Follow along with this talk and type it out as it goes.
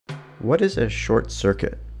What is a short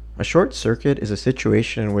circuit? A short circuit is a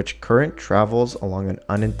situation in which current travels along an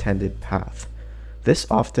unintended path. This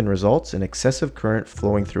often results in excessive current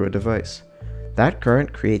flowing through a device. That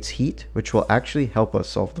current creates heat, which will actually help us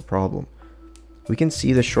solve the problem. We can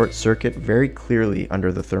see the short circuit very clearly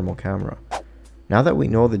under the thermal camera. Now that we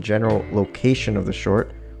know the general location of the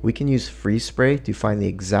short, we can use freeze spray to find the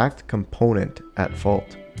exact component at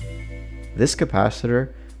fault. This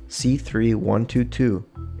capacitor, C3122,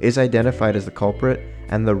 is identified as the culprit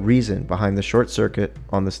and the reason behind the short circuit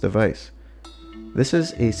on this device. This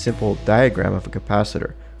is a simple diagram of a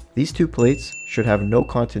capacitor. These two plates should have no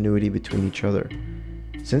continuity between each other.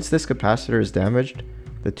 Since this capacitor is damaged,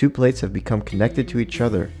 the two plates have become connected to each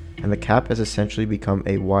other and the cap has essentially become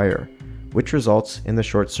a wire, which results in the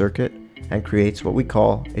short circuit and creates what we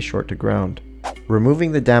call a short to ground.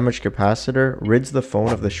 Removing the damaged capacitor rids the phone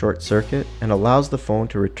of the short circuit and allows the phone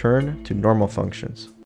to return to normal functions.